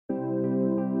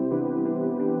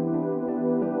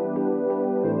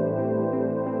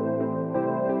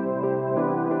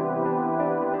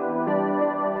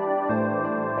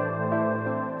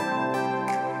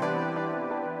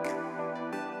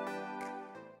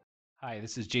Hi,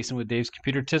 this is Jason with Dave's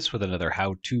Computer Tips with another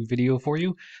how-to video for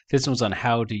you. This one's on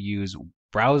how to use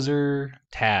browser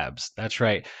tabs. That's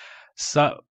right.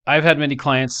 So I've had many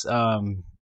clients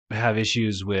have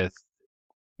issues with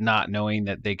not knowing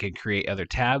that they can create other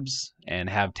tabs and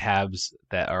have tabs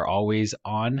that are always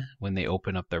on when they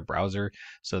open up their browser,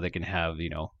 so they can have,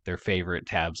 their favorite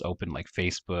tabs open like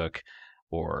Facebook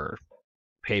or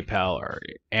PayPal or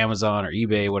Amazon or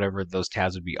eBay, whatever, those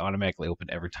tabs would be automatically open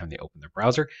every time they open their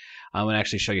browser. I'm going to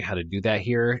actually show you how to do that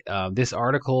here. This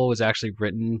article was actually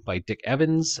written by Dick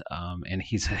Evans, and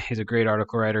he's a great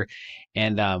article writer.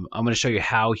 And I'm going to show you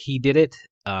how he did it.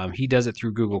 He does it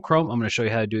through Google Chrome. I'm going to show you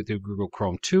how to do it through Google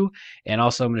Chrome too. And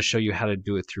also I'm going to show you how to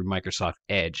do it through Microsoft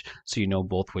Edge, so you know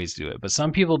both ways to do it. But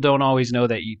some people don't always know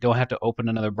that you don't have to open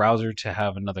another browser to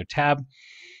have another tab.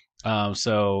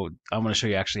 So I'm going to show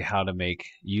you actually how to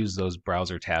use those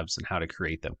browser tabs and how to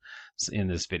create them in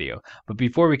this video. But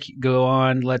before we go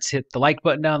on, let's hit the like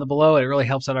button down below. It really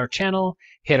helps out our channel.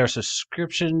 Hit our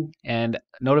subscription and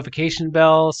notification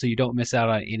bell so you don't miss out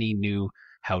on any new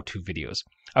how-to videos.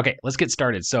 Okay, let's get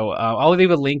started. So I'll leave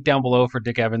a link down below for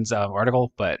Dick Evans'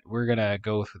 article, but we're gonna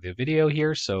go through the video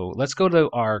here. So let's go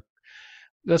to our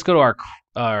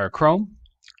Chrome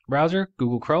browser,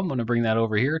 Google Chrome. I'm gonna bring that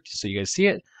over here so you guys see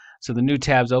it. So the new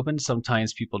tab's open.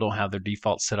 Sometimes people don't have their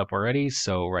default set up already.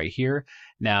 So right here,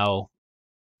 now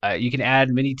you can add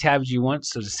many tabs you want.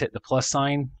 So just hit the plus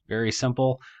sign, very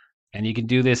simple. And you can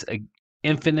do this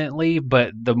infinitely,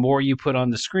 but the more you put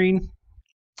on the screen,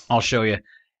 I'll show you,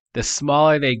 the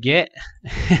smaller they get.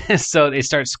 So they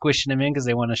start squishing them in because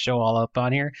they want to show all up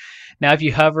on here. Now, if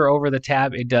you hover over the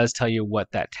tab, it does tell you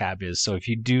what that tab is. So if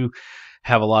you do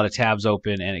have a lot of tabs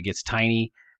open and it gets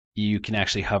tiny, you can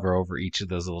actually hover over each of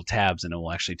those little tabs and it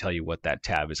will actually tell you what that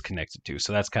tab is connected to.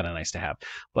 So that's kind of nice to have.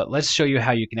 But let's show you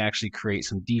how you can actually create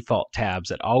some default tabs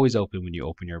that always open when you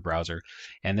open your browser.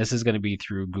 And this is going to be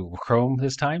through Google Chrome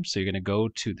this time. So you're going to go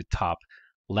to the top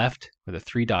left where the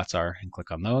three dots are and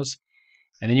click on those.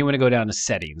 And then you want to go down to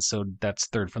settings. So that's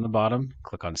third from the bottom.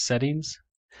 Click on settings.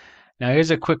 Now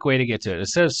here's a quick way to get to it.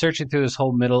 Instead of searching through this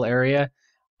whole middle area,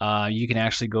 you can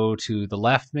actually go to the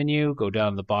left menu, go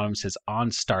down to the bottom, it says on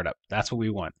startup. That's what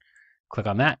we want. Click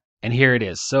on that, and here it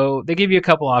is. So they give you a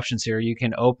couple options here. You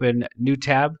can open new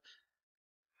tab,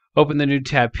 open the new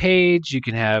tab page. You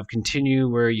can have continue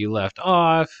where you left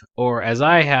off, or as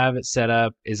I have it set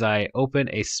up, is I open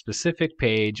a specific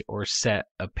page or set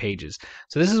of pages.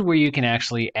 So this is where you can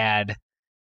actually add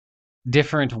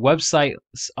different websites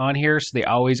on here, so they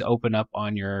always open up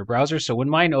on your browser. So when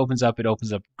mine opens up, it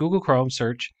opens up Google Chrome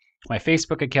search, my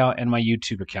Facebook account, and my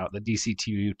YouTube account. The DCT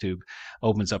YouTube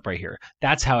opens up right here.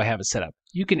 That's how I have it set up.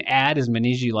 You can add as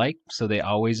many as you like, so they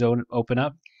always open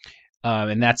up,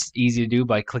 and that's easy to do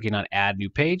by clicking on Add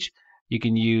New Page. You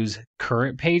can use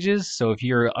current pages. So if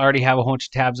you already have a bunch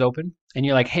of tabs open and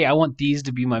you're like, hey, I want these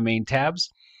to be my main tabs,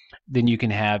 then you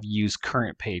can have use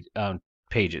current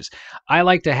pages. I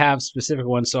like to have specific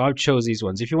ones, so I've chose these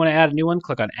ones. If you want to add a new one,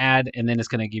 click on add, and then it's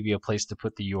going to give you a place to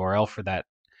put the URL for that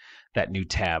new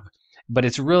tab. But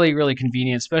it's really, really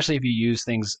convenient, especially if you use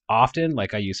things often.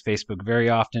 Like I use Facebook very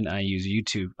often. I use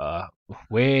YouTube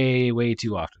way, way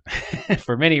too often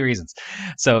for many reasons.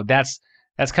 So that's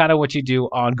kind of what you do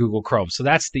on Google Chrome. So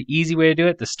that's the easy way to do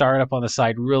it. The startup on the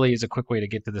side really is a quick way to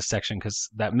get to this section, because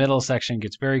that middle section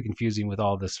gets very confusing with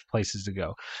all this places to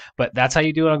go. But that's how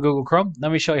you do it on Google Chrome.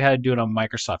 Let me show you how to do it on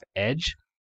Microsoft Edge.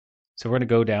 So we're going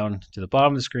to go down to the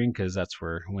bottom of the screen because that's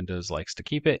where Windows likes to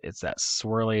keep it. It's that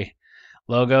swirly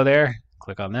logo there.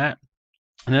 Click on that.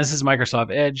 And this is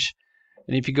Microsoft Edge.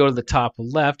 And if you go to the top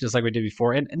left, just like we did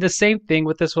before, and the same thing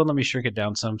with this one, let me shrink it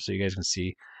down some so you guys can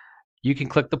see. You can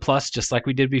click the plus just like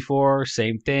we did before.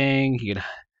 Same thing.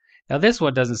 Now this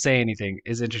one doesn't say anything.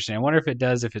 Is interesting. I wonder if it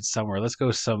does if it's somewhere. Let's go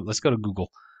to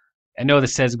Google. I know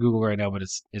this says Google right now, but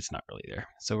it's not really there.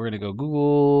 So we're gonna go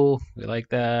Google. We like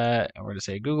that. And we're gonna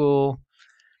say Google.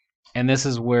 And this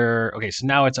is where, okay, so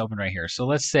now it's open right here. So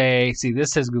let's say, see, this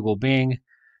says Google Bing.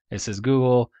 It says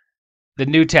Google. The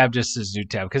new tab just says new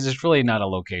tab because it's really not a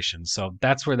location. So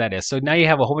that's where that is. So now you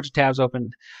have a whole bunch of tabs open,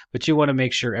 but you want to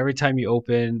make sure every time you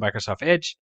open Microsoft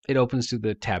Edge, it opens to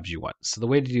the tabs you want. So the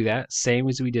way to do that, same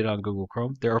as we did on Google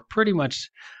Chrome, there are pretty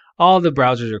much all the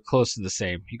browsers are close to the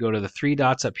same. You go to the three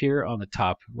dots up here on the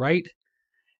top right,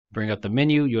 bring up the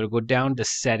menu, you want to go down to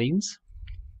settings.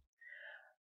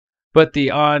 But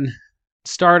the on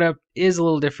startup is a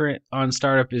little different. On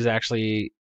startup is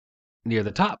actually near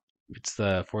the top. It's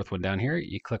the fourth one down here.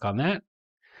 You click on that.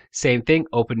 Same thing,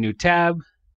 open new tab.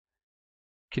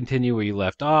 Continue where you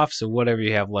left off. So whatever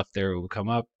you have left there will come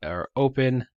up or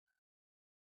open.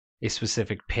 a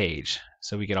specific page.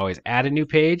 So we can always add a new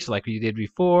page like we did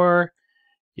before.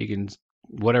 You can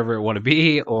whatever it want to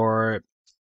be, or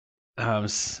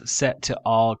set to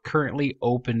all currently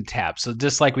open tabs. So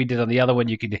just like we did on the other one,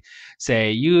 you could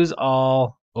say use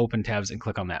all open tabs and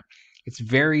click on that. It's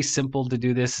very simple to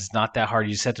do this. It's not that hard.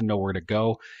 You just have to know where to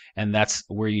go, and that's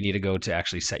where you need to go to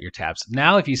actually set your tabs.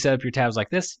 Now, if you set up your tabs like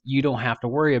this, you don't have to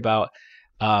worry about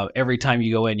every time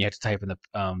you go in, you have to type in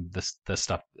the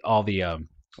stuff, all the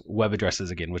web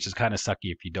addresses again, which is kind of sucky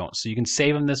if you don't. So you can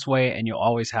save them this way, and you'll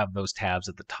always have those tabs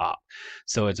at the top.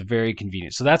 So it's very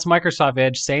convenient. So that's Microsoft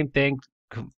Edge, same thing,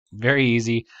 very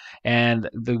easy. And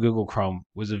the Google Chrome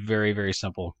was a very, very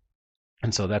simple.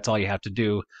 And so that's all you have to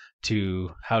do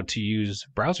to how to use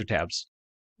browser tabs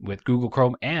with Google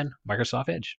Chrome and Microsoft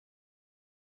Edge.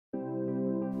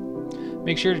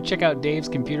 Make sure to check out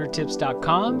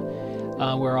DavesComputerTips.com,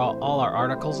 where all our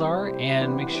articles are,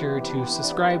 and make sure to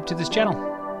subscribe to this channel.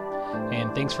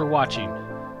 And thanks for watching.